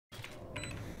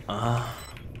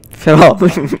Shut up.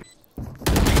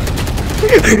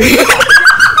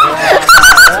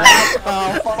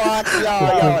 Oh fuck,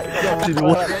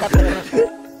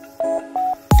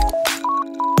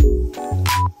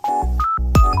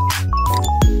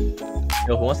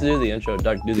 Yo, who wants to do the intro?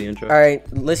 Dark, do the intro.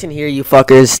 Alright, listen here, you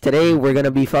fuckers. Today we're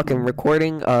gonna be fucking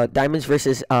recording diamonds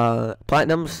versus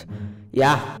platinums.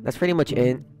 Yeah, that's pretty much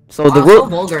it. So the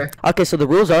rule. Okay, so the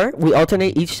rules are we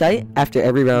alternate each site after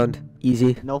every round.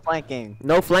 Easy. no flanking.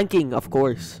 No flanking, of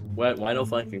course. Why no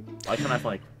flanking? Why can't I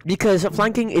flank? Because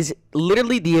flanking is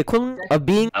literally the equivalent of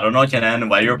being. I don't know, Kenan.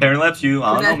 Why your parent left you?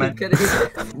 I don't know, man.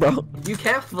 Bro. You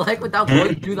can't flank without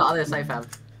going through the other site, fam.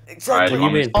 Exactly.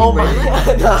 What do you mean? Oh my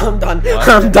god, I'm done. What?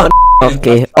 I'm done.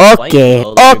 Okay, okay,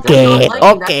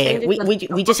 okay.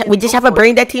 We just have a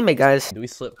brain dead teammate, guys. Do we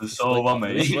slip? So what,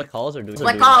 mate? Split calls or do we?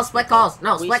 Split calls, split calls.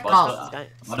 No, split calls.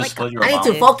 I'll just split your I need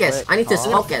to mom. focus. I need to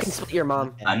focus. Split your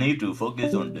mom. I need to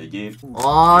focus on the game.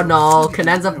 Oh no,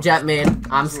 Kenan's up jet main.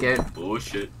 I'm scared. Oh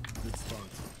shit.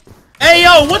 Hey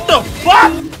yo, what the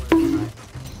fuck?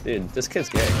 Dude, this kid's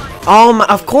gay.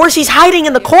 Of course he's hiding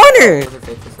in the corner.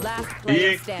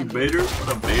 He baiter,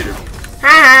 what a baiter.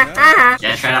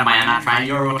 Yeah, straight up, man. I'm trying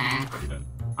your. I'm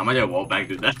gonna get wall back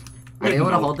to that. Are you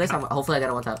able to hold this? Hopefully I get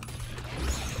a one tap.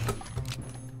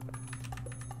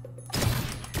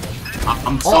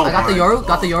 I'm so. Oh, I got the Yoru.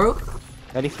 Got the Yoru.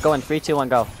 Ready? Go in 3, 2, 1,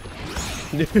 go.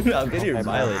 Dude, I'm getting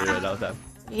violated right now, Sam.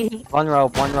 One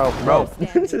rope, bro. Shut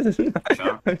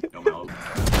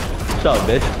up,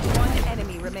 bitch.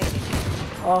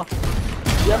 Oh,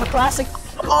 you have a classic.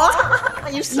 Oh,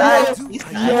 you suck.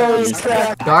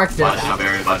 Dark Butt jet.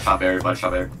 strawberry, butt strawberry, butt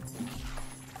strawberry.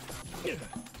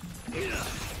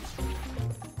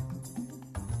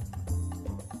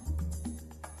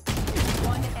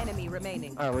 One enemy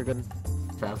remaining. Alright, we're good.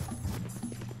 Fam.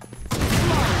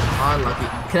 Oh, unlucky.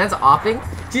 Kenan's opping.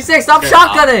 G6, stop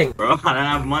shotgunning. Bro, I don't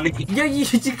have money. You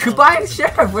could buy a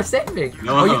sheriff. We're saving.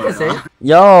 No, Oh, you can save.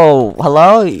 Yo,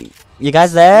 hello? You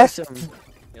guys there?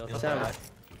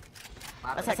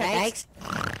 Thanks.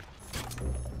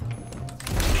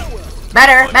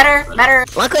 Better.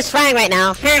 Look who's flying right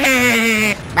now.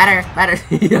 Better.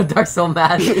 Yo, Dark's so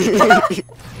mad. I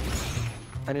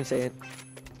didn't say it.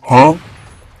 Huh?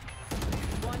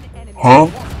 Huh?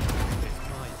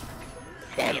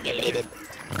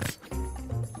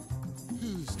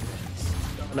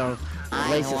 No.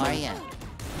 Hi, how are ya?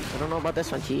 I don't know about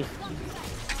this one, Chief.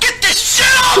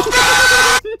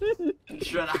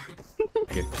 Shut up.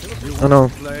 Oh no.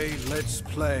 Let's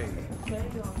play.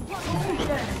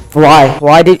 Why?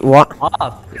 Why did what?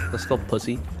 Let's go,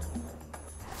 pussy.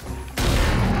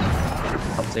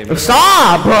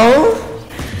 Stop, bro.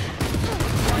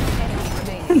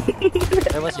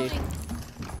 Where was he?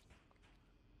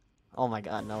 Oh my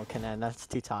god, no, Kenan, that's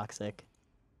too toxic.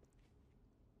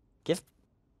 Gift.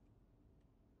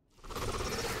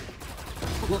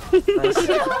 Nice.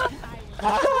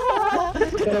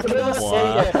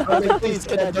 Please,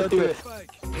 Kenan, don't do it.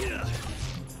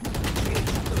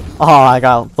 Oh, I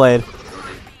got played.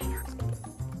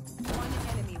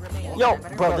 Yo,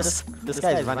 bro, this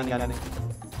guy's running gun.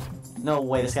 No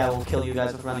way, this guy will kill you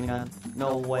guys with running gun.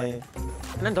 No way.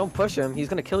 And then don't push him. He's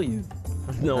gonna kill you.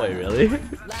 No way, really?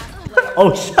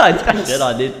 Oh shit! I got shit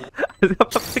on, dude. I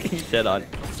got fucking shit on.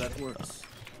 That works.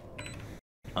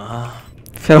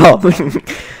 Shut up.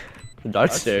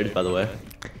 Dark scared, by the way.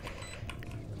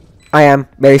 I am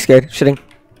very scared. Shitting.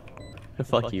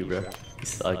 Fuck you, bro. You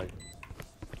suck.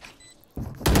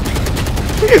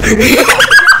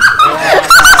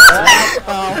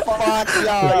 Oh fuck,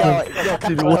 yo,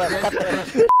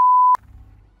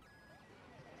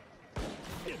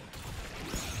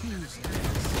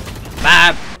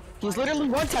 Bab! He's literally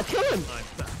one tap. Kill him.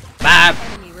 Bab!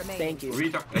 Thank you.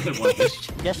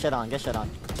 Get shit on. Get shit on.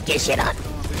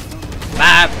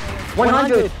 Bab!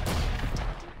 100.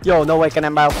 Yo, no way,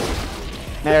 Kenan, bro.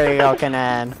 There you go,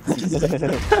 Kenan. Yo,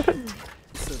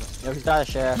 he's got a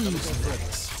share.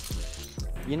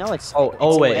 You know it's.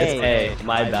 Oh wait, it's A.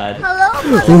 My bad.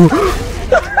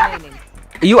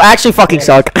 You actually fucking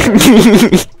suck.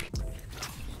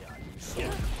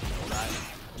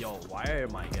 Yo, why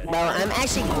am I getting? Bro, I'm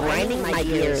actually grinding my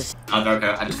gears. Dark,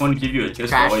 I just want to give you a kiss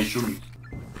for all you shooting.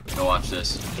 Go watch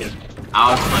this.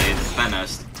 I was playing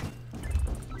finest.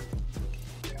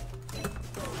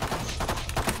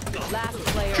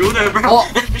 Shoot it, bro. Oh,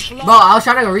 bro, I was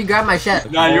trying to re-grab my shit.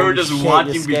 Nah, you were just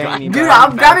watching me. Dude,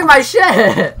 I'm grabbing my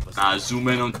shit. Nah, zoom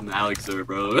in on Alex there,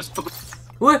 bro.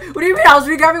 What do you mean? I was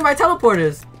re-grabbing my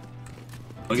teleporters.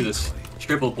 Look at this.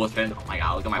 Triple plus fan. Oh my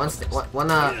god, look at my One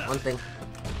thing.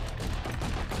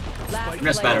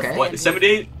 That's better. Okay. What,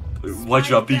 78? Watch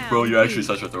your peak, bro. You're actually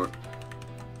such a thrower.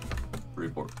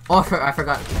 Report. Oh, I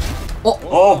forgot.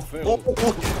 Oh!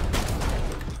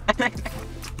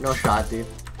 No shot, dude.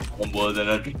 One bullet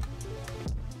energy.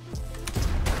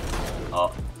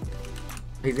 Oh.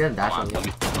 He's gonna dash Come on on, you. let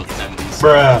me look at them these.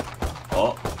 Bruh.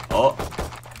 Oh.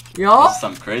 Yo! This is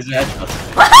some crazy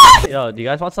headshots. Yo, do you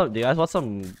guys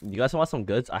want some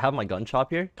goods? I have my gun shop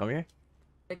here. Come here.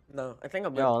 No, I think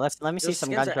I'm Yo, let me see Those some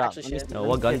skins gun are drop. actually Let me shit. see- No, let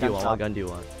what me gun see do you gun want? drop. What gun do you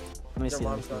want? Let me see. Your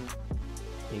Let me mom's see.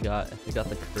 gun. You got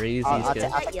the crazy I'll skin.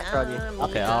 take the Froggy.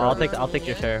 Okay, I'll take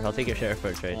your share. I'll take your share for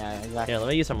a trade. Yeah, exactly. Here, let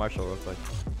me use some Marshall real quick.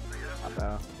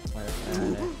 Bro.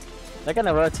 They're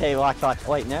gonna rotate. Watch.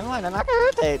 Wait, never mind. They're not gonna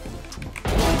rotate.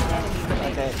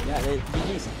 Okay, yeah,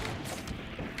 GG's.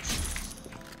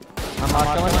 I'm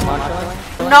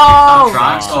marshalling. No! I'm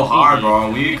trying so hard,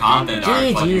 bro. We need content.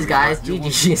 GG's, guys. You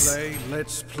want to GG's. play?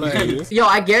 Let's play. Yo,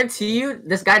 I guarantee you,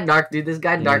 this guy dark, dude. This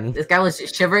guy dark. This guy was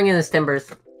shivering in his timbers.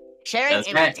 Sharing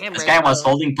This guy was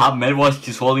holding top mid.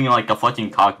 He's holding like a fucking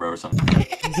cock, bro, or something.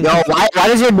 Yo, why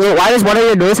does one of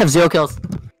your dudes have 0 kills?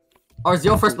 Or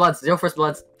 0 first bloods. 0 first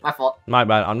bloods. My fault. My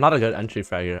bad. I'm not a good entry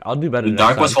fragger. I'll do better.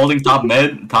 Dark next was time. holding top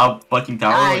mid, top fucking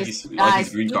tower, like Guys, he's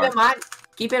green card.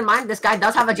 keep in mind, this guy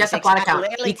does have a jet to plat account.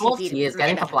 He is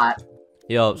getting to plat.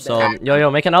 Yo, so yo,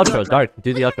 make an outro. Dark,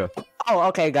 do the outro. Oh,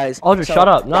 okay, guys. Aldrich, So- shut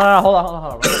up. No, hold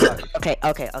on. Okay.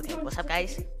 What's up,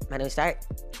 guys? My name is Dart,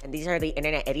 and these are the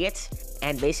internet idiots.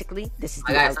 And basically, this is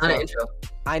the My guy, it's not an outro. intro.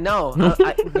 I know.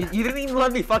 You didn't even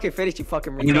let me fucking finish. You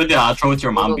fucking. You do the outro with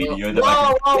your mom beating you in the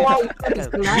back. Whoa.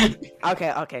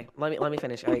 Okay. Let me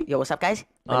finish. All right. Yo, what's up, guys?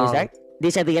 My name is Dart.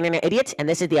 These are the internet idiots, and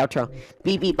this is the outro.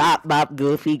 Beep beep bop bop,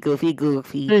 goofy.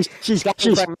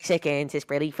 Scatting for Mexicans is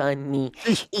pretty funny.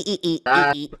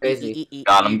 That's crazy.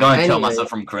 God, I'm gonna kill Anyway. myself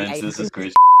from cringe. This is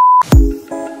crazy.